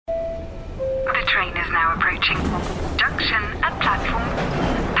now approaching. Junction at platform.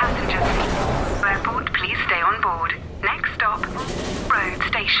 Passengers. Airport, please stay on board. Next stop, road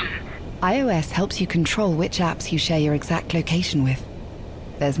station. iOS helps you control which apps you share your exact location with.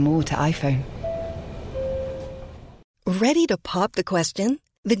 There's more to iPhone. Ready to pop the question?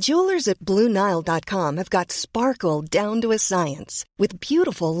 The jewelers at BlueNile.com have got sparkle down to a science with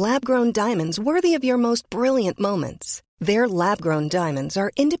beautiful lab-grown diamonds worthy of your most brilliant moments. Their lab-grown diamonds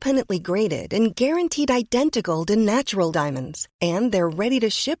are independently graded and guaranteed identical to natural diamonds, and they're ready to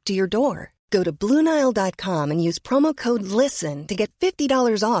ship to your door. Go to BlueNile.com and use promo code LISTEN to get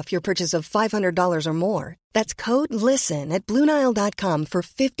 $50 off your purchase of $500 or more. That's code LISTEN at BlueNile.com for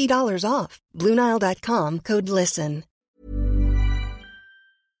 $50 off. BlueNile.com, code LISTEN.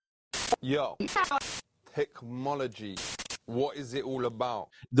 Yo, technology, what is it all about?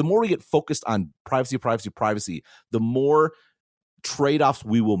 The more we get focused on privacy, the more trade-offs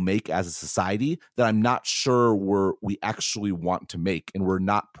we will make as a society that I'm not sure we actually want to make, and we're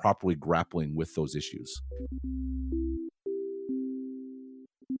not properly grappling with those issues.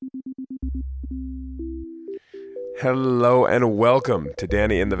 Hello and welcome to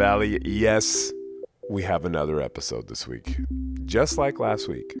Danny in the Valley. Yes, we have another episode this week, just like last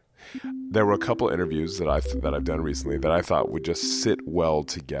week. There were a couple interviews that I've done recently that I thought would just sit well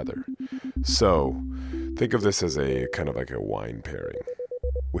together. So think of this as a kind of like a wine pairing.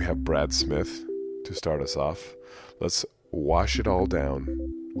 We have Brad Smith to start us off. Let's wash it all down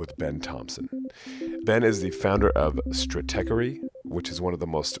with Ben Thompson. Ben is the founder of Stratechery, which is one of the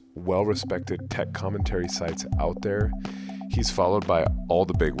most well-respected tech commentary sites out there. He's followed by all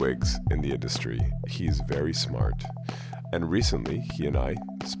the bigwigs in the industry. He's very smart. And recently, he and I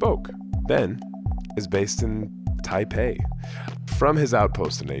spoke. Ben is based in Taipei. From his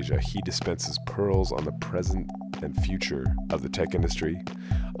outpost in Asia, he dispenses pearls on the present and future of the tech industry,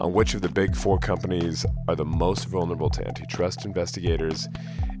 on which of the big four companies are the most vulnerable to antitrust investigators,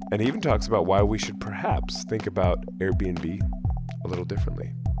 and he even talks about why we should perhaps think about Airbnb a little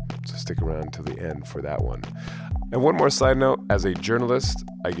differently. So stick around till the end for that one. And one more side note, as a journalist,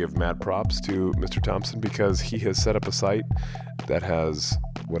 I give mad props to Mr. Thompson because he has set up a site that has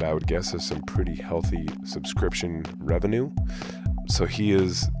what I would guess is some pretty healthy subscription revenue. So he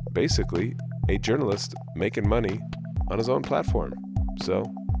is basically a journalist making money on his own platform. So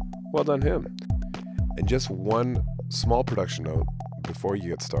well done him. And just one small production note before you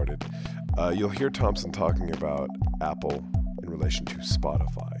get started. You'll hear Thompson talking about Apple in relation to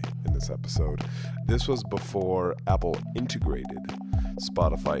Spotify in this episode. This was before Apple integrated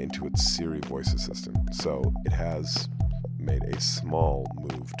Spotify into its Siri voice assistant. So it has made a small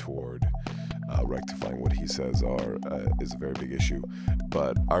move toward rectifying what he says is a very big issue.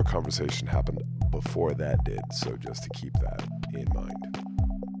 But our conversation happened before that did, so just to keep that in mind.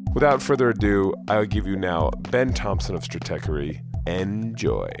 Without further ado, I'll give you now Ben Thompson of Stratechery.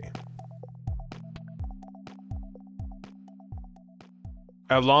 Enjoy.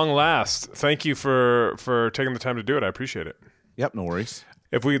 At long last, thank you for taking the time to do it. I appreciate it. Yep, no worries.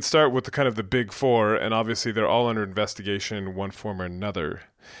 If we could start with kind of the big four, and obviously they're all under investigation in one form or another.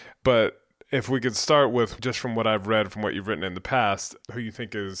 But if we could start with, just from what I've read, from what you've written in the past, who you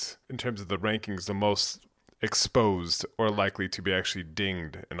think is, in terms of the rankings, the most exposed or likely to be actually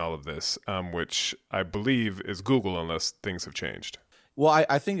dinged in all of this, which I believe is Google, unless things have changed. Well,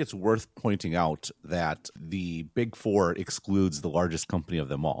 I think it's worth pointing out that the Big Four excludes the largest company of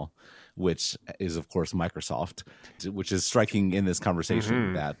them all, which is, of course, Microsoft, which is striking in this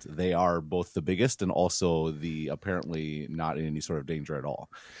conversation that they are both the biggest and also the apparently not in any sort of danger at all,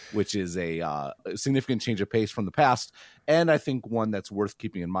 which is a significant change of pace from the past. And I think one that's worth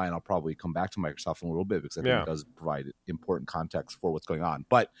keeping in mind. I'll probably come back to Microsoft in a little bit because I think it does provide important context for what's going on.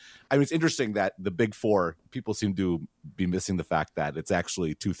 But I mean, it's interesting that the Big Four, people seem to be missing the fact that it's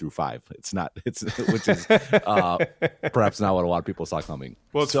actually 2 through 5. It's not, which is perhaps not what a lot of people saw coming.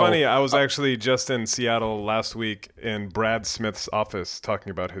 Well, it's funny. I was actually just in Seattle last week in Brad Smith's office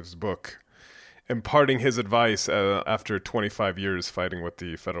talking about his book, imparting his advice after 25 years fighting with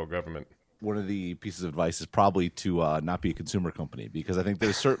the federal government. One of the pieces of advice is probably to not be a consumer company, because I think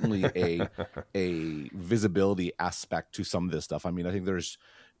there's certainly a visibility aspect to some of this stuff. I mean, I think there's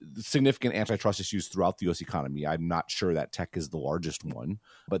significant antitrust issues throughout the U.S. economy. I'm not sure that tech is the largest one.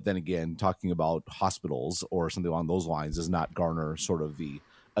 But then again, talking about hospitals or something along those lines does not garner sort of the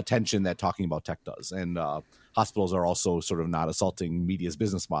attention that talking about tech does. And hospitals are also sort of not assaulting media's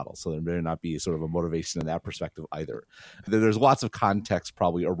business model. So there may not be sort of a motivation in that perspective either. There's lots of context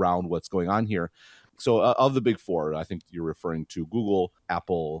probably around what's going on here. So of the big four, I think you're referring to Google,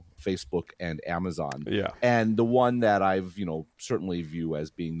 Apple, Facebook, and Amazon. Yeah. And the one that I've, certainly view as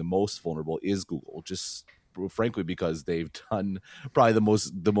being the most vulnerable is Google, just frankly because they've done probably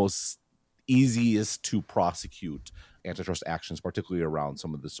the most easiest to prosecute antitrust actions, particularly around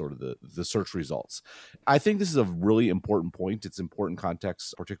some of the sort of the search results. I think this is a really important point. It's important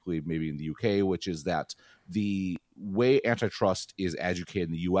context, particularly maybe in the UK, which is that the way antitrust is educated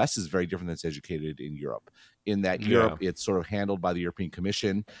in the US is very different than it's educated in Europe. In that Europe, it's sort of handled by the European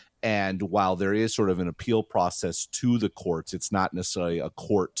Commission. And while there is sort of an appeal process to the courts, it's not necessarily a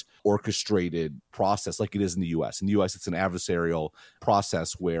court orchestrated process like it is in the US. In the US, it's an adversarial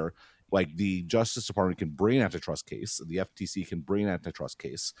process where like the Justice Department can bring an antitrust case, the FTC can bring an antitrust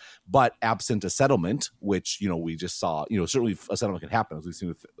case, but absent a settlement, which, we just saw, certainly a settlement can happen, as we've seen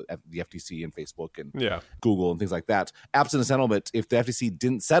with the FTC and Facebook and Google and things like that. Absent a settlement, if the FTC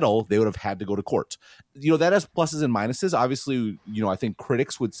didn't settle, they would have had to go to court. That has pluses and minuses. Obviously, I think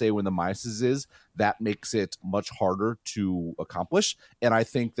critics would say when the minuses is, that makes it much harder to accomplish. And I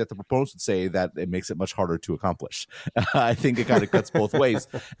think that the proponents would say that it makes it much harder to accomplish. I think it kind of cuts both ways.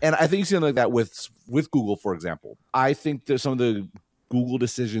 And I think you see something like that with Google, for example. I think that some of the Google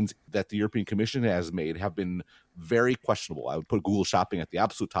decisions that the European Commission has made have been very questionable. I would put Google Shopping at the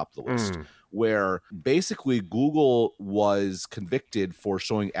absolute top of the list, where basically Google was convicted for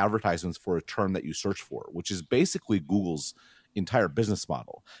showing advertisements for a term that you search for, which is basically Google's entire business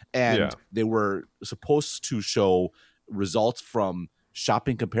model. And they were supposed to show results from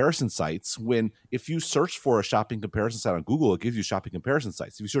shopping comparison sites when if you search for a shopping comparison site on Google, it gives you shopping comparison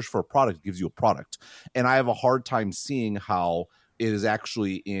sites. If you search for a product, it gives you a product. And I have a hard time seeing how it is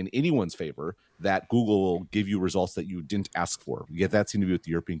actually in anyone's favor that Google will give you results that you didn't ask for. Yet that seemed to be what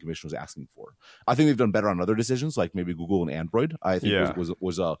the European Commission was asking for. I think they've done better on other decisions, like maybe Google and Android. I think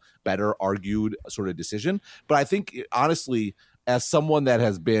was a better argued sort of decision. But I think, honestly, as someone that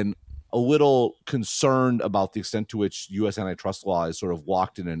has been a little concerned about the extent to which U.S. antitrust law is sort of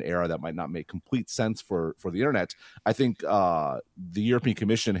locked in an era that might not make complete sense for the internet, I think the European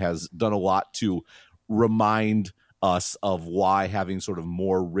Commission has done a lot to remind us of why having sort of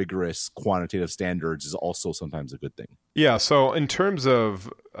more rigorous quantitative standards is also sometimes a good thing. Yeah, so in terms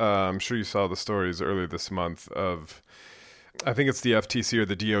of, I'm sure you saw the stories earlier this month of, I think it's the FTC or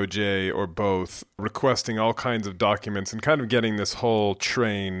the DOJ or both, requesting all kinds of documents and kind of getting this whole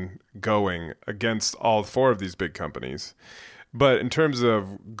train going against all four of these big companies. But in terms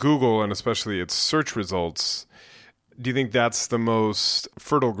of Google and especially its search results, do you think that's the most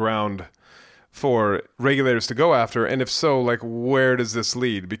fertile ground for regulators to go after? And if so, like, where does this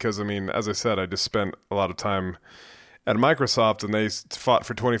lead? Because, I mean, as I said, I just spent a lot of time at Microsoft and they fought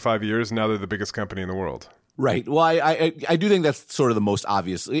for 25 years. And now they're the biggest company in the world. Right. Well, I do think that's sort of the most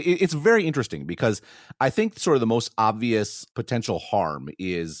obvious. It's very interesting because I think sort of the most obvious potential harm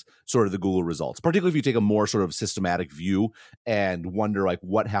is sort of the Google results, particularly if you take a more sort of systematic view and wonder like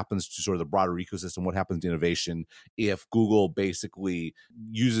what happens to sort of the broader ecosystem, what happens to innovation if Google basically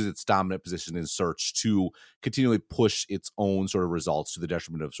uses its dominant position in search to continually push its own sort of results to the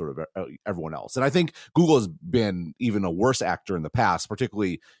detriment of sort of everyone else. And I think Google has been even a worse actor in the past,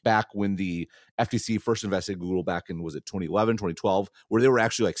 particularly back when the FTC first invested Google back in, was it 2011, 2012, where they were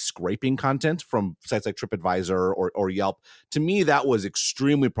actually like scraping content from sites like TripAdvisor or Yelp. To me, that was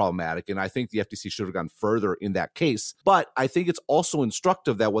extremely problematic. And I think the FTC should have gone further in that case. But I think it's also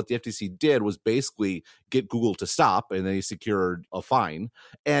instructive that what the FTC did was basically get Google to stop, and they secured a fine.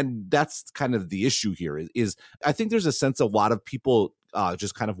 And that's kind of the issue here is I think there's a sense a lot of people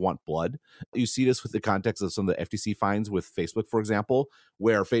just kind of want blood. You see this with the context of some of the FTC fines with Facebook, for example,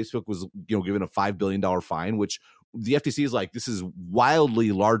 where Facebook was, given a $5 billion fine, which the FTC is like, this is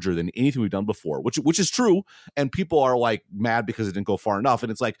wildly larger than anything we've done before, which is true. And people are like mad because it didn't go far enough.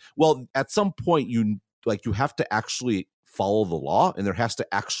 And it's like, well, at some point you have to actually follow the law, and there has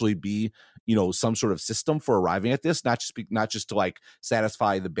to actually be, some sort of system for arriving at this, not just to like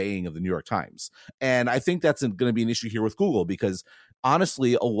satisfy the baying of the New York Times. And I think that's going to be an issue here with Google because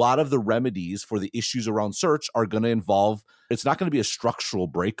honestly, a lot of the remedies for the issues around search are going to involve, it's not going to be a structural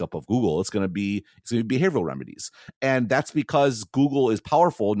breakup of Google. It's going to be behavioral remedies. And that's because Google is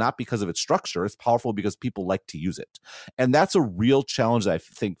powerful, not because of its structure. It's powerful because people like to use it. And that's a real challenge that I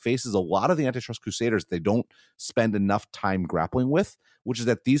think faces a lot of the antitrust crusaders they don't spend enough time grappling with, which is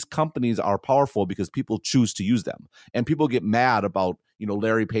that these companies are powerful because people choose to use them. And people get mad about,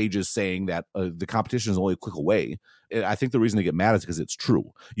 Larry Page is saying that the competition is only a click away. I think the reason they get mad is because it's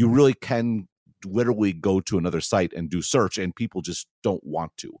true. You really can literally go to another site and do search, and people just don't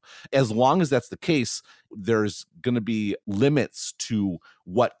want to. As long as that's the case, there's going to be limits to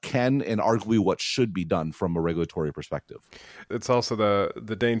what can and arguably what should be done from a regulatory perspective. It's also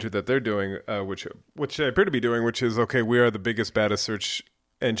the danger that they're doing, which they appear to be doing, which is, okay, we are the biggest, baddest search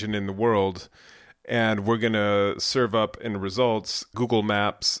engine in the world, and we're going to serve up in results Google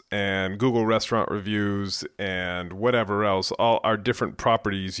Maps and Google restaurant reviews and whatever else, all our different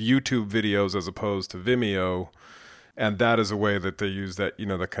properties, YouTube videos as opposed to Vimeo. And that is a way that they use that,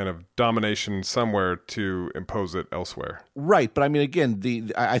 the kind of domination somewhere to impose it elsewhere. Right. But I mean,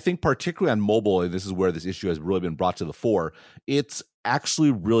 again, I think particularly on mobile, and this is where this issue has really been brought to the fore, it's actually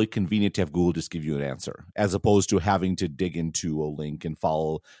really convenient to have Google just give you an answer as opposed to having to dig into a link and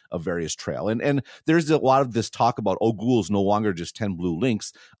follow a various trail. And there's a lot of this talk about, Google's no longer just 10 blue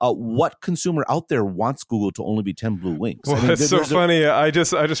links. What consumer out there wants Google to only be 10 blue links? Well, it's so funny. I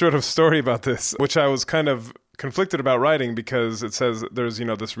just wrote a story about this, which I was kind of conflicted about writing because it says there's,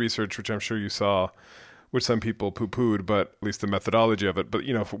 this research, which I'm sure you saw, which some people poo-pooed, but at least the methodology of it. But,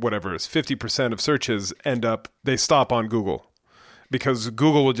 for whatever it is, 50% of searches they stop on Google. Because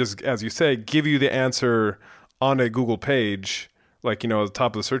Google will just, as you say, give you the answer on a Google page, like, at the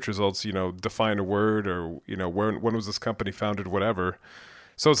top of the search results, define a word or, when was this company founded, whatever.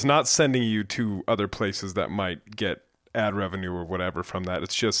 So it's not sending you to other places that might get ad revenue or whatever from that.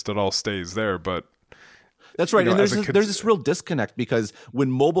 It's just it all stays there, but... That's right. And there's this real disconnect because when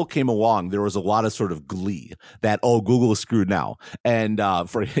mobile came along, there was a lot of sort of glee that, Google is screwed now. And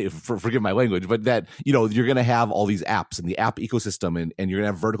forgive my language, but that, you're going to have all these apps and the app ecosystem and you're going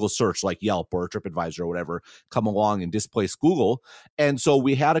to have vertical search like Yelp or TripAdvisor or whatever come along and displace Google. And so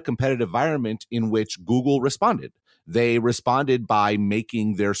we had a competitive environment in which Google responded. They responded by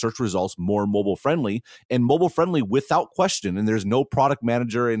making their search results more mobile friendly and mobile friendly without question. And there's no product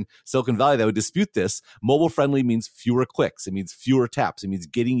manager in Silicon Valley that would dispute this. Mobile friendly means fewer clicks. It means fewer taps. It means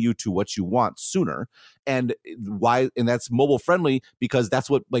getting you to what you want sooner. And why? And that's mobile friendly because that's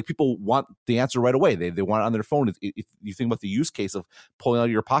what people want the answer right away. They want it on their phone. If you think about the use case of pulling out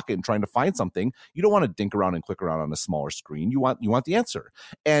of your pocket and trying to find something, you don't want to dink around and click around on a smaller screen. You want the answer.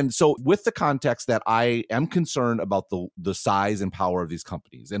 And so with the context that I am concerned about the size and power of these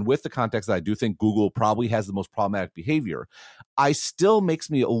companies, and with the context that I do think Google probably has the most problematic behavior, I still makes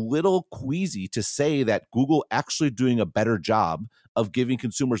me a little queasy to say that Google actually doing a better job of giving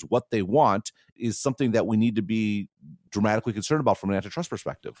consumers what they want is something that we need to be dramatically concerned about from an antitrust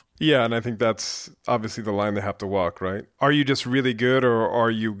perspective. Yeah, and I think that's obviously the line they have to walk, right? Are you just really good or are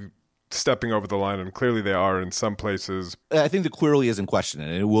you stepping over the line? And clearly they are in some places. I think the clearly is in question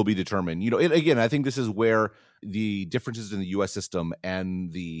and it will be determined. Again, I think this is where the differences in the U.S. system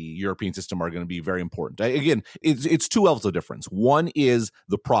and the European system are going to be very important. Again, it's two levels of difference. One is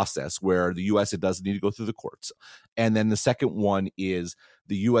the process where the U.S. it does need to go through the courts. And then the second one is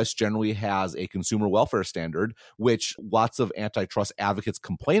the U.S. generally has a consumer welfare standard, which lots of antitrust advocates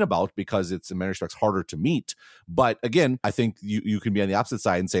complain about because it's in many respects harder to meet. But again, I think you can be on the opposite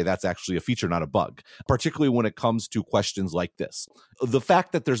side and say that's actually a feature, not a bug, particularly when it comes to questions like this. The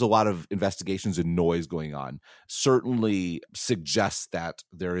fact that there's a lot of investigations and noise going on certainly suggests that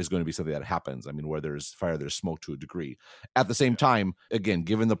there is going to be something that happens. I mean, where there's fire, there's smoke to a degree. At the same time, again,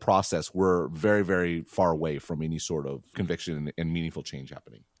 given the process, we're very, very far away from any sort of conviction and meaningful change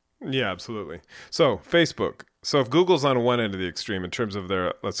happening. Yeah, absolutely. So Facebook. So if Google's on one end of the extreme in terms of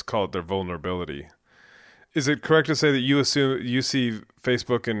their, let's call it their vulnerability, is it correct to say that you see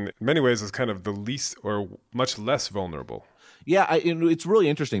Facebook in many ways as kind of the least or much less vulnerable? Yeah, it's really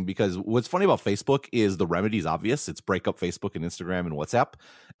interesting because what's funny about Facebook is the remedy is obvious. It's break up Facebook and Instagram and WhatsApp.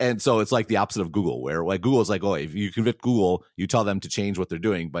 And so it's like the opposite of Google, where like Google is like, if you convict Google, you tell them to change what they're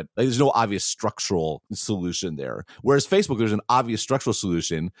doing, but there's no obvious structural solution there. Whereas Facebook, there's an obvious structural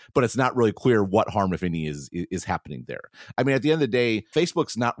solution, but it's not really clear what harm, if any, is happening there. I mean, at the end of the day,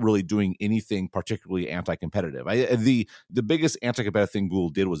 Facebook's not really doing anything particularly anti-competitive. The biggest anti-competitive thing Google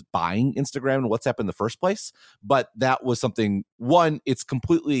did was buying Instagram and WhatsApp in the first place, but that was something. One, it's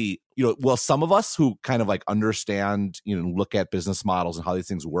completely, some of us who kind of like understand, look at business models and how these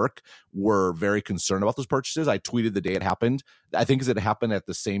things work were very concerned about those purchases. I tweeted the day it happened. I think it happened at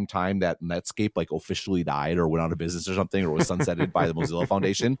the same time that Netscape like officially died or went out of business or something, or was sunsetted by the Mozilla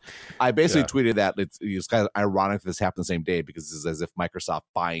Foundation. I basically tweeted that it's kind of ironic that this happened the same day because this is as if Microsoft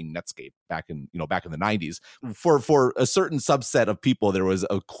buying Netscape back in the 90s. For a certain subset of people, there was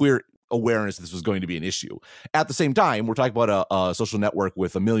a clear awareness this was going to be an issue. At the same time, we're talking about a social network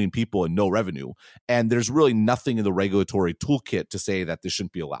with 1 million people and no revenue, and there's really nothing in the regulatory toolkit to say that this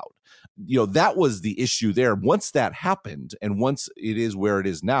shouldn't be allowed. That was the issue there. Once that happened, and once it is where it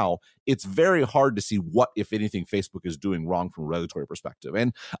is now, it's very hard to see what, if anything, Facebook is doing wrong from a regulatory perspective.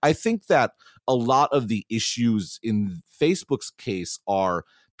 And I think that a lot of the issues in Facebook's case are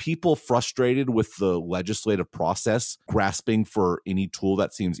people frustrated with the legislative process, grasping for any tool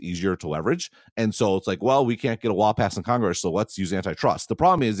that seems easier to leverage. And so it's like, well, we can't get a law passed in Congress, so let's use antitrust. The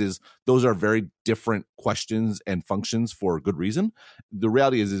problem is those are very different questions and functions for good reason. The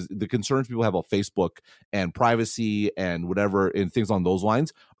reality is the concerns people have about Facebook and privacy and whatever and things on those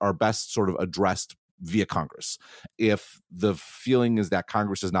lines are best sort of addressed via Congress. If the feeling is that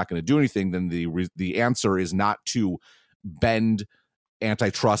Congress is not going to do anything, then the answer is not to bend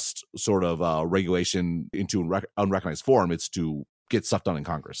antitrust sort of regulation into an unrecognized form. It's to get stuff done in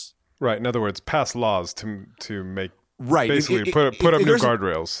Congress. Right. In other words, pass laws to make right. Basically put up new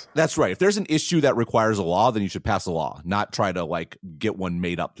guardrails. That's right. If there's an issue that requires a law, then you should pass a law, not try to get one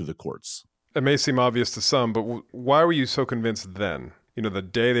made up through the courts. It may seem obvious to some, but why were you so convinced then? The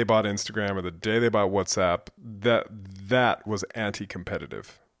day they bought Instagram or the day they bought WhatsApp, that was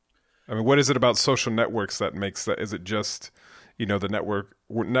anti-competitive. I mean, what is it about social networks that makes that? Is it just the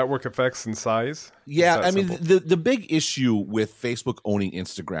network effects and size? Yeah, I mean, the big issue with Facebook owning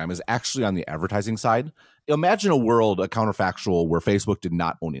Instagram is actually on the advertising side. Imagine a counterfactual, where Facebook did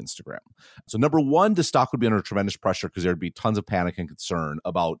not own Instagram. So number one, the stock would be under tremendous pressure because there'd be tons of panic and concern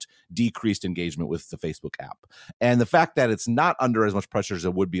about decreased engagement with the Facebook app. And the fact that it's not under as much pressure as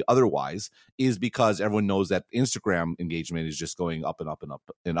it would be otherwise is because everyone knows that Instagram engagement is just going up and up and up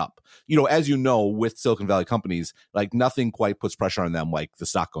and up. As you know, with Silicon Valley companies, nothing quite puts pressure on them like the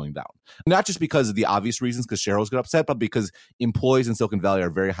stock going down. Not just because of the obvious reasons, because shareholders get upset, but because employees in Silicon Valley are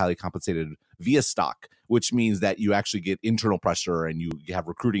very highly compensated via stock, which means that you actually get internal pressure and you have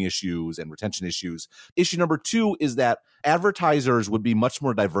recruiting issues and retention issues. Issue number two is that advertisers would be much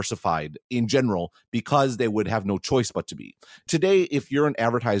more diversified in general because they would have no choice but to be. Today, if you're an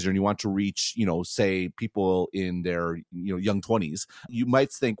advertiser and you want to reach, say people in their young 20s, you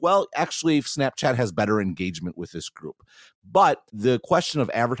might think, well, actually Snapchat has better engagement with this group. But the question of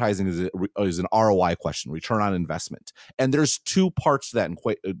advertising is an ROI question, return on investment. And there's two parts to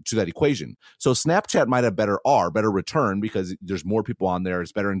that equation. So Snapchat might have better return because there's more people on there,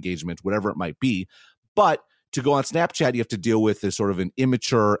 it's better engagement, whatever it might be. But to go on Snapchat, you have to deal with this sort of an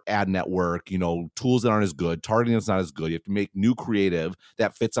immature ad network, tools that aren't as good, targeting that's not as good. You have to make new creative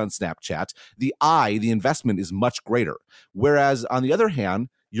that fits on Snapchat. The investment is much greater. Whereas on the other hand,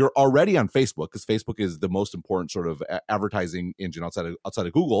 you're already on Facebook because Facebook is the most important sort of advertising engine outside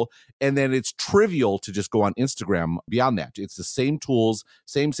of Google. And then it's trivial to just go on Instagram beyond that. It's the same tools,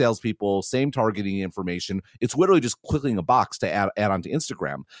 same salespeople, same targeting information. It's literally just clicking a box to add onto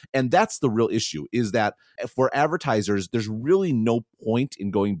Instagram. And that's the real issue, is that for advertisers, there's really no point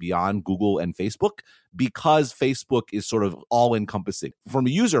in going beyond Google and Facebook because Facebook is sort of all-encompassing. From a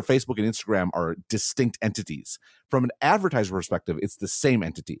user, Facebook and Instagram are distinct entities. From an advertiser perspective, it's the same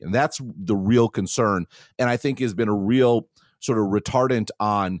entity. And that's the real concern. And I think has been a real sort of retardant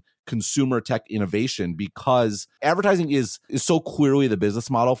on consumer tech innovation because advertising is so clearly the business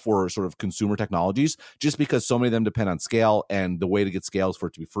model for sort of consumer technologies, just because so many of them depend on scale, and the way to get scale is for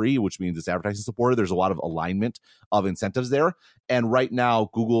it to be free, which means it's advertising supported. There's a lot of alignment of incentives there. And right now,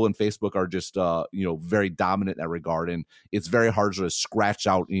 Google and Facebook are just, very dominant in that regard. And it's very hard to scratch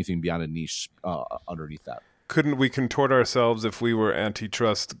out anything beyond a niche underneath that. Couldn't we contort ourselves if we were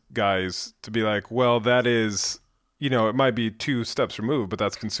antitrust guys to be like, well, that is, it might be 2 steps removed, but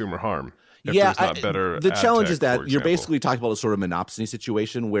that's consumer harm. If yeah, the challenge is that you're basically talking about a sort of monopsony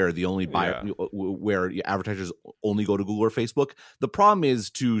situation where the only buyer, where advertisers only go to Google or Facebook. The problem is,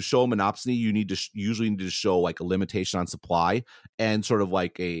 to show monopsony, you usually need to show like a limitation on supply and sort of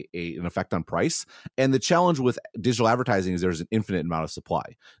like an effect on price. And the challenge with digital advertising is there's an infinite amount of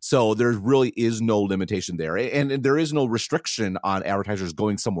supply, so there really is no limitation there, and there is no restriction on advertisers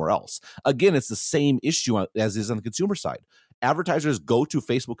going somewhere else. Again, it's the same issue as is on the consumer side. Advertisers go to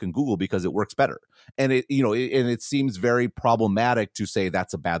Facebook and Google because it works better. And it seems very problematic to say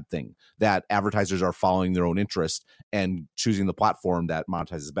that's a bad thing, that advertisers are following their own interest and choosing the platform that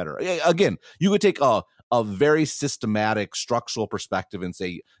monetizes better. Again, you could take a very systematic structural perspective and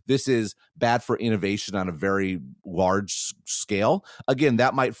say this is bad for innovation on a very large scale. Again,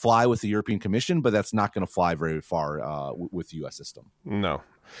 that might fly with the European Commission, but that's not going to fly very far with the U.S. system. No.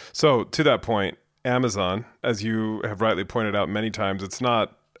 So to that point, Amazon, as you have rightly pointed out many times, it's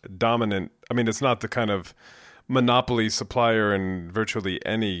not dominant. I mean, it's not the kind of monopoly supplier in virtually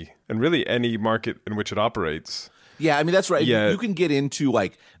any market in which it operates. Yeah, I mean, that's right. Yeah. You can get into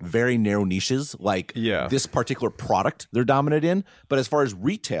like very narrow niches, like this particular product they're dominant in. But as far as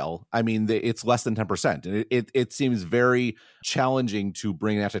retail, I mean, it's less than 10%. And it seems very challenging to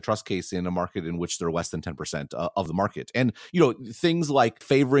bring an antitrust case in a market in which they're less than 10% of the market. And, things like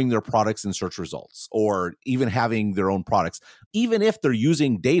favoring their products in search results or even having their own products, even if they're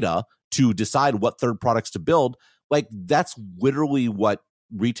using data to decide what third products to build, like that's literally what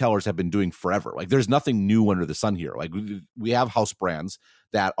retailers have been doing forever. Like there's nothing new under the sun here. Like we have house brands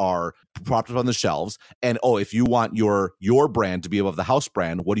that are propped up on the shelves, and if you want your brand to be above the house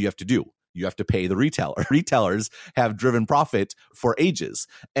brand, what do you have to do? You have to pay the retailer. Retailers have driven profit for ages.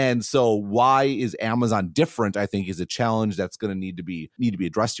 And so why is Amazon different, I think, is a challenge that's going to need to be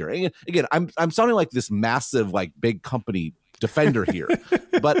addressed here. And again, I'm sounding like this massive, like big company defender here,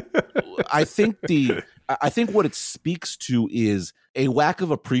 but I think what it speaks to is a lack of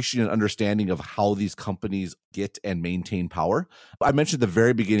appreciation and understanding of how these companies get and maintain power. I mentioned at the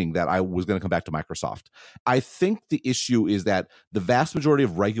very beginning that I was going to come back to Microsoft. I think the issue is that the vast majority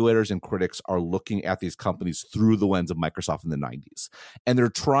of regulators and critics are looking at these companies through the lens of Microsoft in the 90s. And they're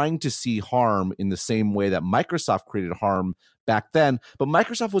trying to see harm in the same way that Microsoft created harm back then. But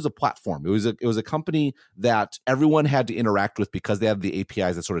Microsoft was a platform. It was a company that everyone had to interact with because they had the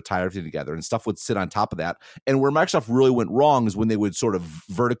APIs that sort of tie everything together, and stuff would sit on top of that. And where Microsoft really went wrong is when they would sort of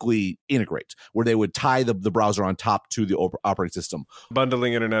vertically integrate, where they would tie the browser on top to the operating system.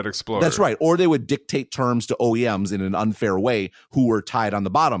 Bundling Internet Explorer. That's right. Or they would dictate terms to OEMs in an unfair way who were tied on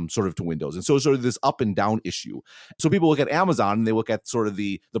the bottom sort of to Windows. And so it's sort of this up and down issue. So people look at Amazon and they look at sort of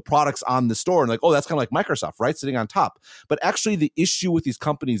the products on the store and like, oh, that's kind of like Microsoft, right? Sitting on top. But actually the issue with these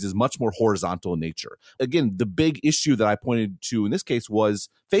companies is much more horizontal in nature. Again, the big issue that I pointed to in this case was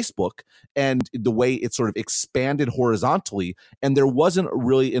Facebook and the way it sort of expanded horizontally. And there wasn't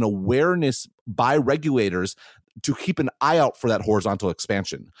really an awareness by regulators to keep an eye out for that horizontal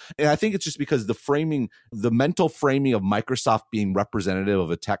expansion. And I think it's just because the mental framing of Microsoft being representative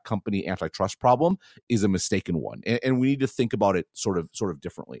of a tech company antitrust problem is a mistaken one. And we need to think about it sort of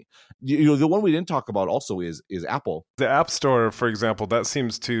differently. The one we didn't talk about also is Apple. The App Store, for example,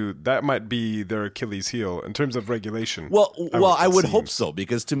 that might be their Achilles heel in terms of regulation. Well, I would hope so,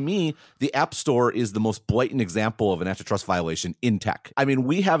 because to me, the App Store is the most blatant example of an antitrust violation in tech. I mean,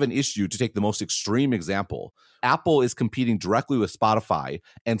 we have an issue, to take the most extreme example. Apple is competing directly with Spotify,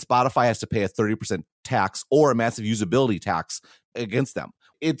 and Spotify has to pay a 30% tax or a massive usability tax against them.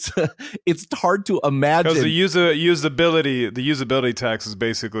 It's hard to imagine. Because the usability tax is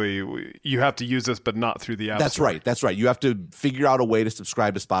basically you have to use this, but not through the App Store. That's right. You have to figure out a way to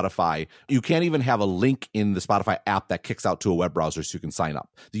subscribe to Spotify. You can't even have a link in the Spotify app that kicks out to a web browser so you can sign up.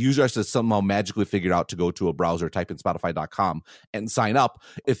 The user has to somehow magically figure out to go to a browser, type in Spotify.com and sign up.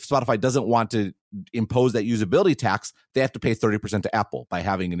 If Spotify doesn't want to impose that usability tax, they have to pay 30% to Apple by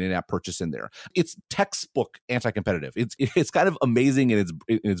having an in-app purchase in there. It's textbook anti-competitive. It's kind of amazing in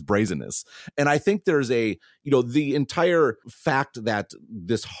its brazenness. And I think there's the entire fact that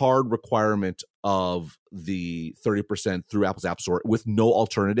this hard requirement of the 30% through Apple's App Store with no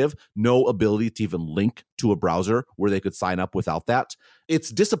alternative, no ability to even link to a browser where they could sign up without that. It's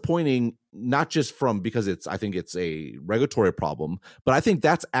disappointing, not just because I think it's a regulatory problem, but I think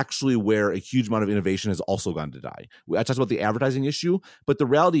that's actually where a huge amount of innovation has also gone to die. I talked about the advertising issue, but the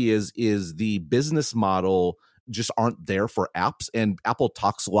reality is the business model just aren't there for apps. And Apple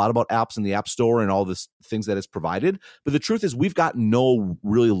talks a lot about apps in the App Store and all this things that it's provided. But the truth is we've got no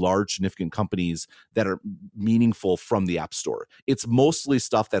really large, significant companies that are meaningful from the App Store. It's mostly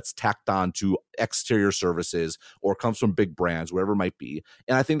stuff that's tacked on to exterior services or comes from big brands, wherever it might be.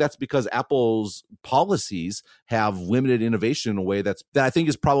 And I think that's because Apple's policies have limited innovation in a way that I think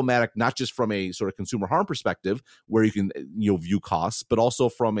is problematic, not just from a sort of consumer harm perspective, where you can view costs, but also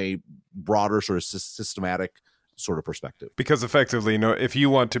from a broader sort of systematic sort of perspective. Because effectively, if you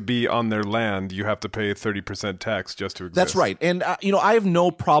want to be on their land, you have to pay a 30% tax just to exist. That's right. And, I have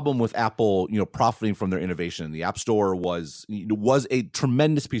no problem with Apple, profiting from their innovation. The App Store was a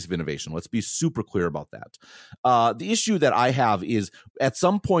tremendous piece of innovation. Let's be super clear about that. The issue that I have is at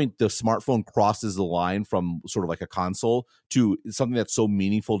some point, the smartphone crosses the line from sort of like a console to something that's so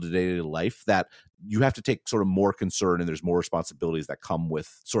meaningful to day-to-day life that you have to take sort of more concern, and there's more responsibilities that come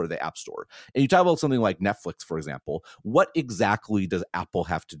with sort of the App Store. And you talk about something like Netflix, for example. What exactly does Apple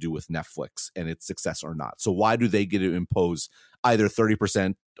have to do with Netflix and its success or not? So why do they get to impose either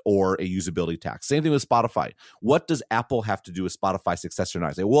 30% or a usability tax. Same thing with Spotify. What does Apple have to do with Spotify success or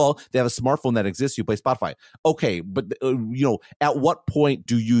not? Say, well, they have a smartphone that exists. You play Spotify. Okay, but at what point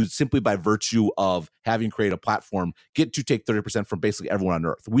do you simply by virtue of having created a platform get to take 30% from basically everyone on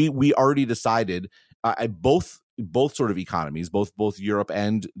Earth? We already decided, both sort of economies, both Europe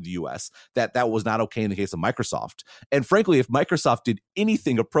and the US, that was not okay in the case of Microsoft. And frankly, if Microsoft did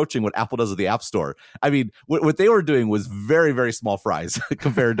anything approaching what Apple does with the App Store, I mean, what they were doing was very, very small fries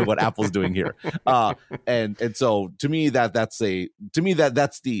compared to what Apple's doing here. And so to me, that's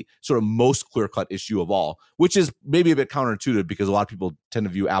the sort of most clear-cut issue of all, which is maybe a bit counterintuitive because a lot of people tend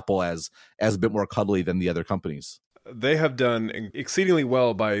to view Apple as a bit more cuddly than the other companies. They have done exceedingly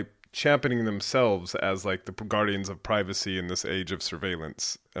well by championing themselves as like the guardians of privacy in this age of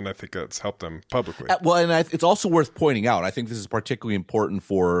surveillance, and I think that's helped them publicly. It's also worth pointing out, I think this is particularly important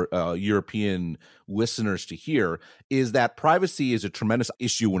for European listeners to hear, is that privacy is a tremendous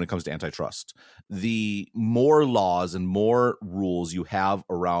issue when it comes to antitrust. The more laws and more rules you have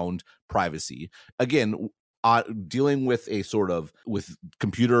around privacy, again, dealing with with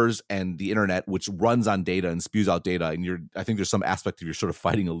computers and the internet, which runs on data and spews out data, and I think there's some aspect of you're sort of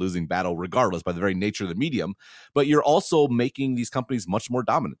fighting a losing battle regardless by the very nature of the medium, but you're also making these companies much more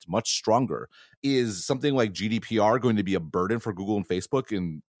dominant, much stronger. Is something like GDPR going to be a burden for Google and Facebook?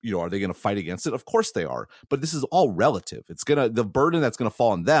 And are they going to fight against it? Of course they are. But this is all relative. The burden that's going to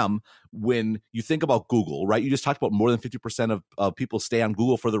fall on them when you think about Google, right? You just talked about more than 50% of people stay on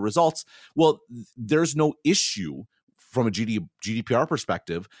Google for the results. Well, there's no issue from a GDPR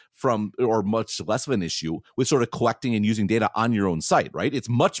perspective or much less of an issue with sort of collecting and using data on your own site, right? It's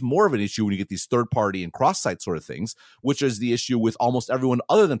much more of an issue when you get these third-party and cross-site sort of things, which is the issue with almost everyone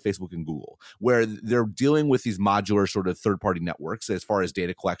other than Facebook and Google, where they're dealing with these modular sort of third-party networks as far as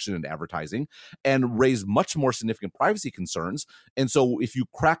data collection and advertising, and raise much more significant privacy concerns. And so if you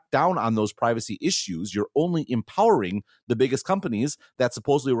crack down on those privacy issues, you're only empowering the biggest companies that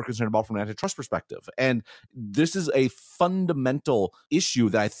supposedly we're concerned about from an antitrust perspective. And this is a fundamental issue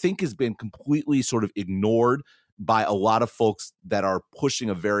that I think has been completely sort of ignored by a lot of folks that are pushing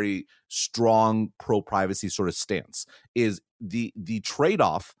a very strong pro-privacy sort of stance. Is the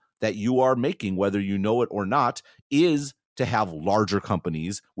trade-off that you are making, whether you know it or not, is to have larger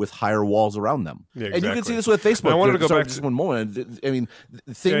companies with higher walls around them. Yeah, exactly. And you can see this with Facebook. I wanted to go back just one moment. I mean,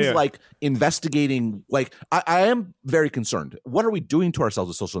 things like investigating, like I am very concerned. What are we doing to ourselves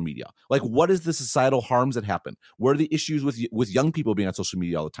with social media? Like, what is the societal harms that happen? What are the issues with young people being on social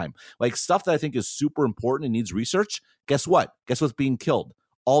media all the time? Like stuff that I think is super important and needs research. Guess what? Guess what's being killed?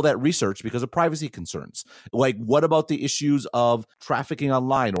 All that research because of privacy concerns. Like, what about the issues of trafficking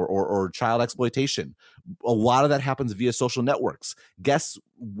online or child exploitation? A lot of that happens via social networks. Guess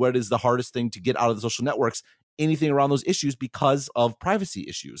what is the hardest thing to get out of the social networks? Anything around those issues because of privacy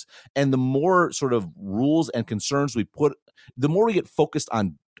issues. And the more sort of rules and concerns we put, the more we get focused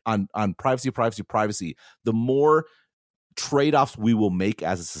on privacy, the more trade-offs we will make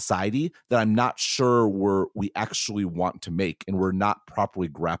as a society that I'm not sure we actually want to make, and we're not properly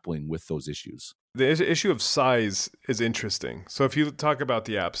grappling with those issues. The issue of size is interesting. So if you talk about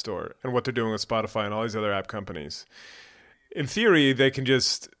the App Store and what they're doing with Spotify and all these other app companies, in theory, they can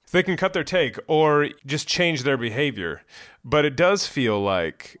cut their take or just change their behavior. But it does feel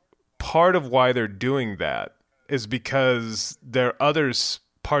like part of why they're doing that is because their other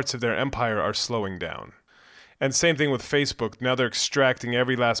parts of their empire are slowing down. And same thing with Facebook. Now they're extracting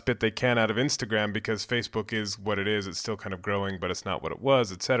every last bit they can out of Instagram because Facebook is what it is. It's still kind of growing, but it's not what it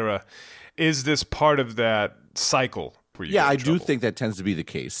was, etc. Is this part of that cycle? Yeah, I do think that tends to be the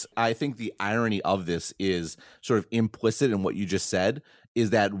case. I think the irony of this is sort of implicit in what you just said, is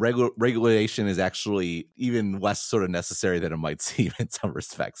that regulation is actually even less sort of necessary than it might seem in some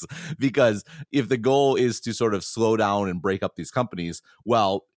respects. Because if the goal is to sort of slow down and break up these companies,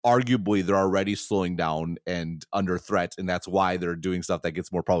 well, arguably they're already slowing down and under threat, and that's why they're doing stuff that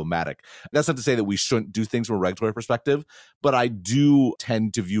gets more problematic. That's not to say that we shouldn't do things from a regulatory perspective, but I do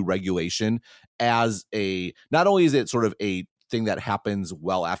tend to view regulation as not only is it sort of a thing that happens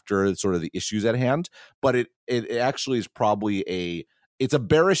well after sort of the issues at hand, but it actually is probably it's a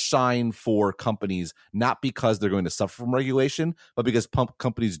bearish sign for companies, not because they're going to suffer from regulation, but because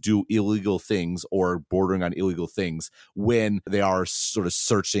companies do illegal things or bordering on illegal things when they are sort of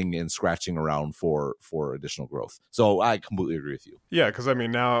searching and scratching around for additional growth. So I completely agree with you. Yeah, because I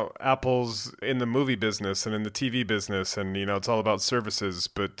mean, now Apple's in the movie business and in the TV business, and it's all about services.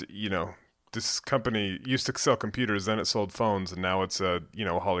 But this company used to sell computers, then it sold phones, and now it's a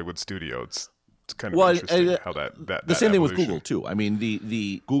Hollywood studio. It's kind of interesting how that the same evolution. thing with Google too. I mean,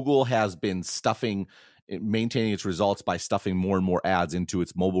 the Google has been stuffing maintaining its results by stuffing more and more ads into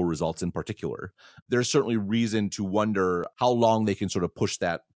its mobile results in particular. There's certainly reason to wonder how long they can sort of push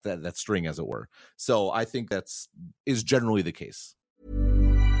that string, as it were. So I think is generally the case.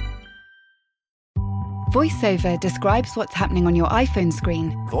 VoiceOver describes what's happening on your iPhone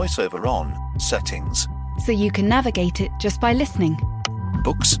screen, VoiceOver on, settings, so you can navigate it just by listening.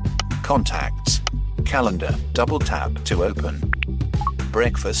 books, contacts, calendar, double tap to open.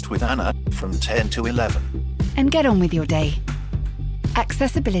 Breakfast with Anna from 10 to 11. And get on with your day.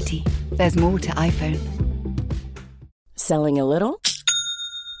 Accessibility. There's more to iPhone. Selling a little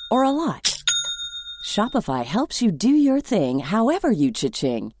or a lot? Shopify helps you do your thing however you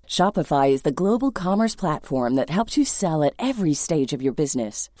cha-ching. Shopify is the global commerce platform that helps you sell at every stage of your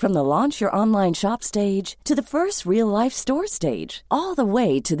business. From the launch your online shop stage to the first real-life store stage, all the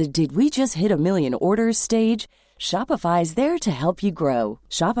way to the did we just hit a million orders stage. Shopify is there to help you grow.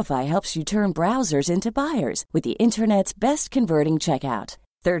 Shopify helps you turn browsers into buyers with the internet's best converting checkout.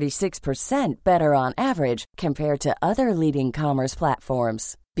 36% better on average compared to other leading commerce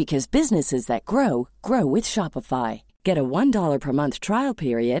platforms. Because businesses that grow, grow with Shopify. Get a $1 per month trial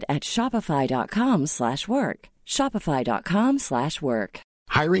period at shopify.com/work. Shopify.com/work.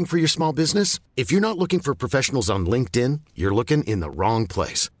 Hiring for your small business? If you're not looking for professionals on LinkedIn, you're looking in the wrong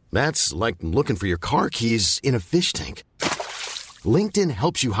place. That's like looking for your car keys in a fish tank. LinkedIn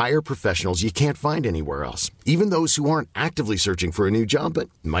helps you hire professionals you can't find anywhere else, even those who aren't actively searching for a new job but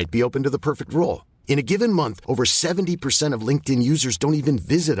might be open to the perfect role. In a given month, over 70% of LinkedIn users don't even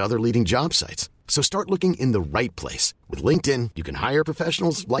visit other leading job sites. So start looking in the right place. With LinkedIn, you can hire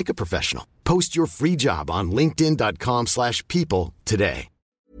professionals like a professional. Post your free job on linkedin.com/people today.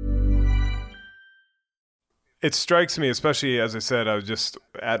 It strikes me, especially as I said, I was just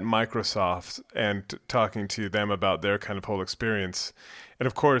at Microsoft and talking to them about their kind of whole experience. And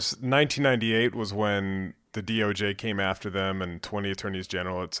of course, 1998 was when the DOJ came after them and 20 attorneys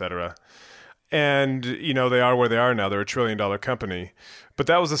general, et cetera. And, you know, they are where they are now. They're $1 trillion company. But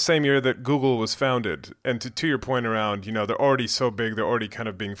that was the same year that Google was founded. And to your point around, you know, they're already so big, they're already kind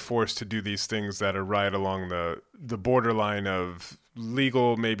of being forced to do these things that are right along the borderline of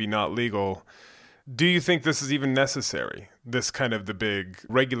legal, maybe not legal. Do you think this is even necessary, this kind of the big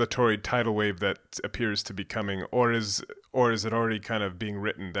regulatory tidal wave that appears to be coming, or is it already kind of being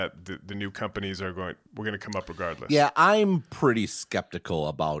written that the new companies we're going to come up regardless? Yeah, I'm pretty skeptical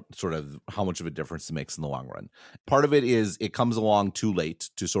about sort of how much of a difference it makes in the long run. Part of it is it comes along too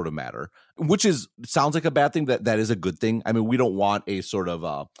late to sort of matter, which sounds like a bad thing, that is a good thing. I mean, we don't want a sort of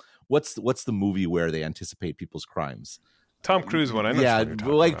what's the movie where they anticipate people's crimes? Tom Cruise one, I know. Yeah,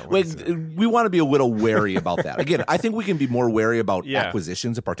 like we want to be a little wary about that. Again, I think we can be more wary about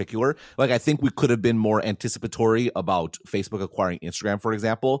acquisitions in particular. Like, I think we could have been more anticipatory about Facebook acquiring Instagram, for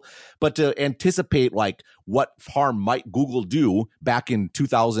example. But to anticipate like what harm might Google do back in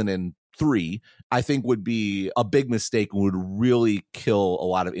 2003, I think would be a big mistake and would really kill a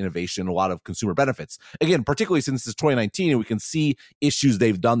lot of innovation, a lot of consumer benefits. Again, particularly since it's 2019 and we can see issues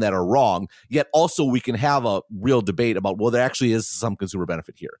they've done that are wrong, yet also we can have a real debate about, well, there actually is some consumer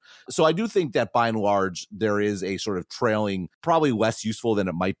benefit here. So I do think that by and large, there is a sort of trailing, probably less useful than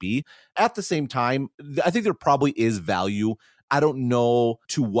it might be. At the same time, I think there probably is value. I don't know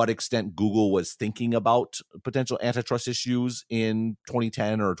to what extent Google was thinking about potential antitrust issues in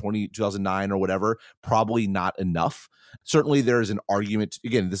 2010 or 2009 or whatever. Probably not enough. Certainly there is an argument.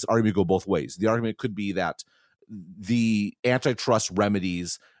 Again, this argument go both ways. The argument could be that the antitrust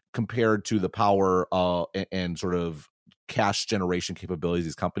remedies compared to the power and sort of cash generation capabilities of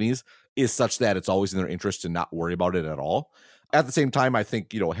these companies is such that it's always in their interest to not worry about it at all. At the same time, I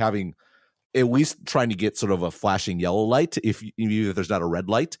think, having at least trying to get sort of a flashing yellow light, even if there's not a red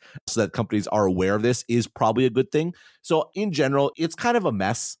light, so that companies are aware of this, is probably a good thing. So in general, it's kind of a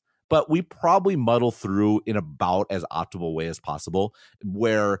mess, but we probably muddle through in about as optimal way as possible,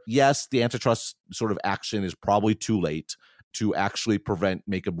 where yes, the antitrust sort of action is probably too late to actually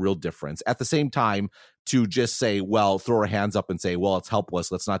make a real difference. At the same time, to just say, well, throw our hands up and say, well, it's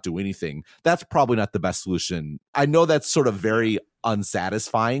helpless, let's not do anything, that's probably not the best solution. I know that's sort of very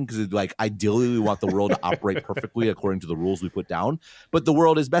unsatisfying because, like, ideally we want the world to operate perfectly according to the rules we put down, but the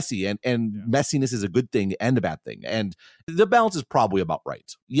world is messy, and messiness is a good thing and a bad thing, and the balance is probably about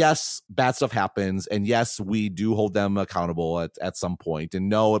right. Yes, bad stuff happens, and yes, we do hold them accountable at some point, and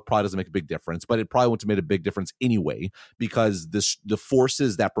no, it probably doesn't make a big difference, but it probably wouldn't have made a big difference anyway, because the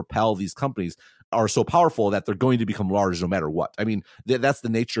forces that propel these companies are so powerful that they're going to become large no matter what. I mean, that's the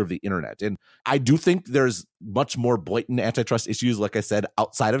nature of the internet. And I do think there's much more blatant antitrust issues, like I said,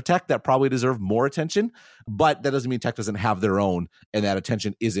 outside of tech that probably deserve more attention, but that doesn't mean tech doesn't have their own and that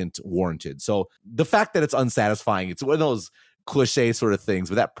attention isn't warranted. So the fact that it's unsatisfying, it's one of those cliche sort of things,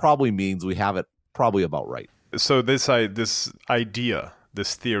 but that probably means we have it probably about right. So this idea,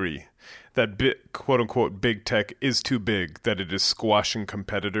 this theory that quote unquote big tech is too big, that it is squashing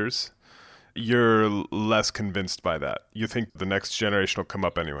competitors, you're less convinced by that. You think the next generation will come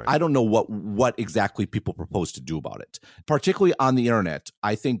up anyway. I don't know what exactly people propose to do about it. Particularly on the internet,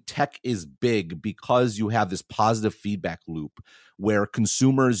 I think tech is big because you have this positive feedback loop where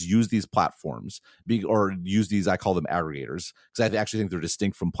consumers use these platforms or use these, I call them aggregators, because I actually think they're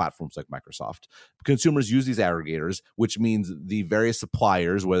distinct from platforms like Microsoft. Consumers use these aggregators, which means the various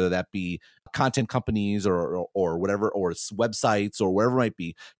suppliers, whether that be content companies or whatever, or websites or wherever it might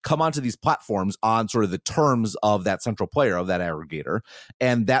be, come onto these platforms on sort of the terms of that central player, of that aggregator.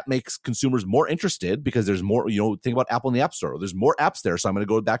 And that makes consumers more interested because there's more, think about Apple in the App Store. There's more apps there, so I'm going to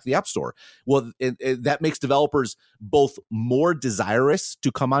go back to the App Store. Well, that makes developers both more desirous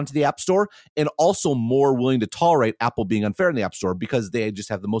to come onto the App Store and also more willing to tolerate Apple being unfair in the App Store because they just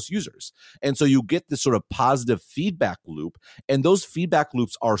have the most users. And so you get this sort of positive feedback loop, and those feedback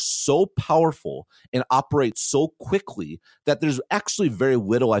loops are so powerful and operate so quickly that there's actually very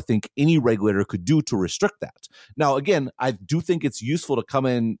little I think any regulator could do to restrict that. Now, again, I do think it's useful to come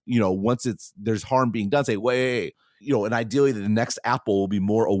in, once there's harm being done, say, wait, and ideally the next Apple will be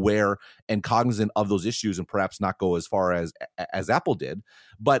more aware and cognizant of those issues and perhaps not go as far as Apple did.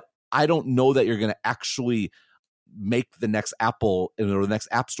 But I don't know that you're going to actually make the next Apple or the next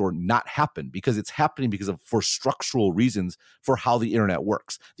App Store not happen, because it's happening for structural reasons for how the internet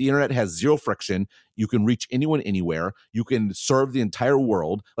works. The internet has zero friction. You can reach anyone anywhere. You can serve the entire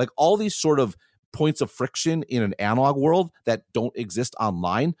world. Like all these sort of points of friction in an analog world that don't exist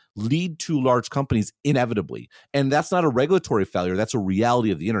online lead to large companies inevitably. And that's not a regulatory failure. That's a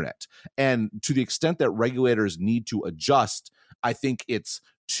reality of the internet. And to the extent that regulators need to adjust, I think it's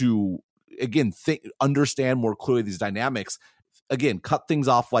to, again, understand more clearly these dynamics. Again, cut things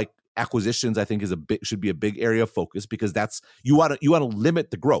off like acquisitions, I think should be a big area of focus, because that's you want to limit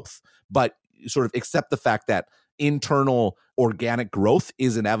the growth, but sort of accept the fact that internal organic growth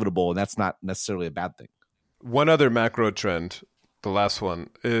is inevitable, and that's not necessarily a bad thing. One other macro trend, the last one,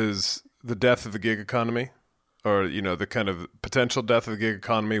 is the death of the gig economy, or the kind of potential death of the gig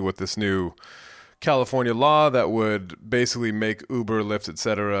economy with this new California law that would basically make Uber, Lyft,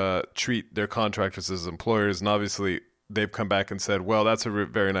 etc. treat their contractors as employers. And obviously they've come back and said, well, that's a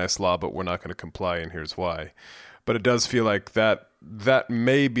very nice law, but we're not going to comply, and here's why. But it does feel like that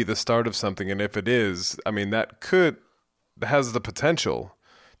may be the start of something. And if it is, I mean, that has the potential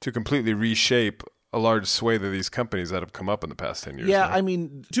to completely reshape a large swathe of these companies that have come up in the past 10 years. Yeah, now. I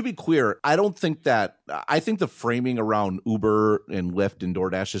mean, to be clear, I think the framing around Uber and Lyft and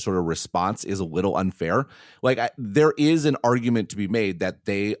DoorDash's sort of response is a little unfair. Like, there is an argument to be made that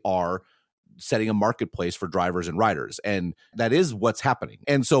they are setting a marketplace for drivers and riders, and that is what's happening.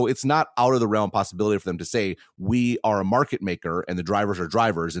 And so it's not out of the realm of possibility for them to say, we are a market maker and the drivers are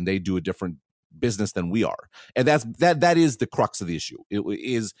drivers and they do a different business than we are. And that is the crux of the issue.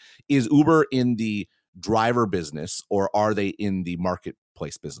 Is Uber in the driver business, or are they in the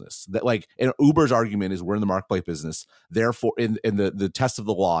marketplace business? That, like, and Uber's argument is we're in the marketplace business. Therefore, in the test of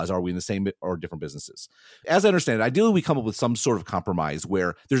the law is, are we in the same or different businesses? As I understand it, ideally we come up with some sort of compromise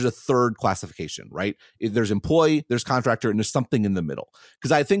where there's a third classification, right? There's employee, there's contractor, and there's something in the middle.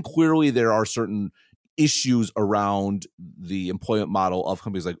 Because I think clearly there are certain issues around the employment model of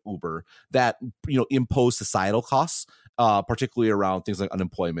companies like Uber that impose societal costs, particularly around things like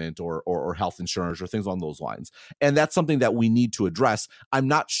unemployment or health insurance or things along those lines. And that's something that we need to address. I'm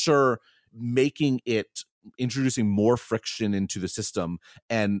not sure introducing more friction into the system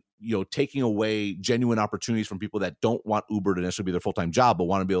and taking away genuine opportunities from people that don't want Uber to necessarily be their full-time job, but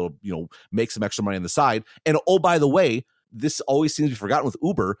want to be able to make some extra money on the side. And oh, by the way, this always seems to be forgotten with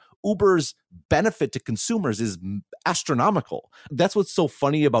Uber. Uber's benefit to consumers is astronomical. That's what's so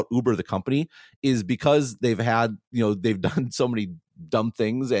funny about Uber, the company, is because they've done so many dumb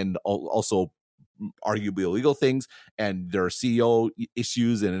things and also arguably illegal things, and there are CEO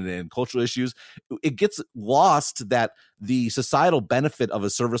issues and cultural issues. It gets lost that the societal benefit of a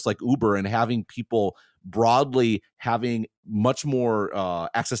service like Uber and having people broadly having much more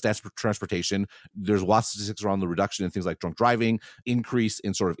access to transportation. There's lots of statistics around the reduction in things like drunk driving, increase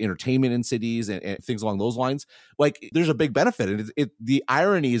in sort of entertainment in cities and things along those lines. Like, there's a big benefit. And the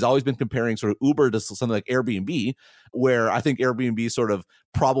irony has always been comparing sort of Uber to something like Airbnb, where I think Airbnb sort of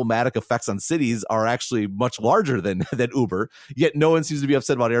problematic effects on cities are actually much larger than Uber, yet no one seems to be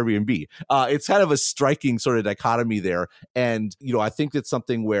upset about Airbnb. It's kind of a striking sort of dichotomy there. And, I think that's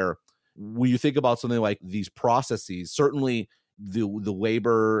something where when you think about something like these processes, certainly the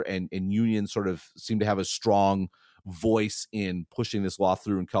labor and unions sort of seem to have a strong voice in pushing this law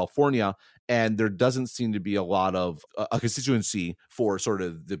through in California. And there doesn't seem to be a lot of a constituency for sort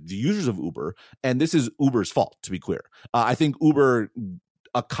of the users of Uber. And this is Uber's fault, to be clear. I think Uber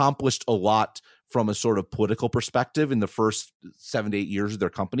accomplished a lot from a sort of political perspective in the first 7 to 8 years of their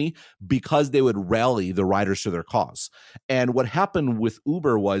company because they would rally the riders to their cause. And what happened with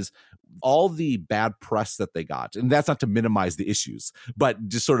Uber was all the bad press that they got, and that's not to minimize the issues, but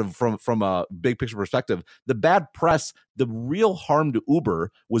just sort of from a big picture perspective, the bad press, the real harm to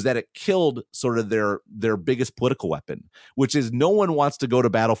Uber was that it killed sort of their biggest political weapon, which is no one wants to go to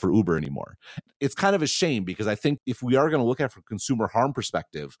battle for Uber anymore. It's kind of a shame because I think if we are going to look at it from a consumer harm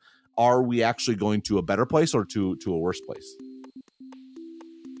perspective, are we actually going to a better place or to a worse place?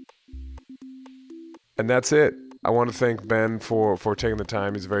 And that's it. I want to thank Ben for taking the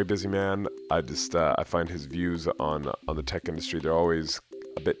time. He's a very busy man. I find his views on the tech industry, they're always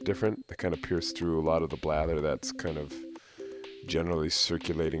a bit different. They kind of pierce through a lot of the blather that's kind of generally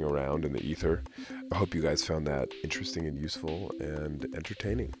circulating around in the ether. I hope you guys found that interesting and useful and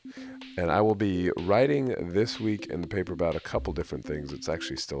entertaining. And I will be writing this week in the paper about a couple different things. It's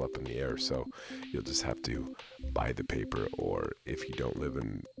actually still up in the air, so you'll just have to buy the paper, or if you don't live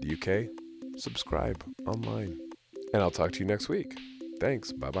in the UK, subscribe online. And I'll talk to you next week.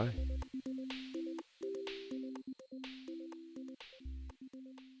 Thanks. Bye-bye.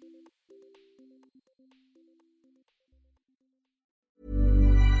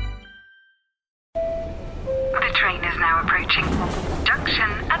 The train is now approaching. Junction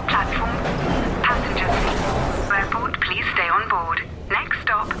at platform. Passengers, airport, please stay on board. Next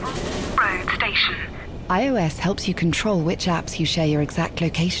stop, road station. iOS helps you control which apps you share your exact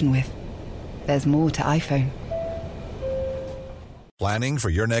location with. There's more to iPhone. Planning for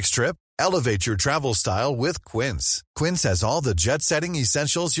your next trip? Elevate your travel style with Quince. Quince has all the jet-setting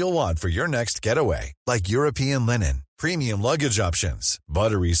essentials you'll want for your next getaway, like European linen, premium luggage options,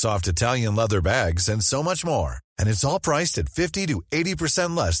 buttery soft Italian leather bags, and so much more. And it's all priced at 50 to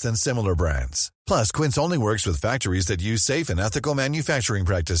 80% less than similar brands. Plus, Quince only works with factories that use safe and ethical manufacturing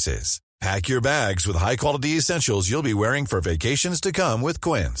practices. Pack your bags with high-quality essentials you'll be wearing for vacations to come with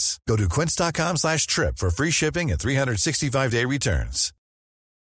Quince. Go to quince.com/trip for free shipping and 365-day returns.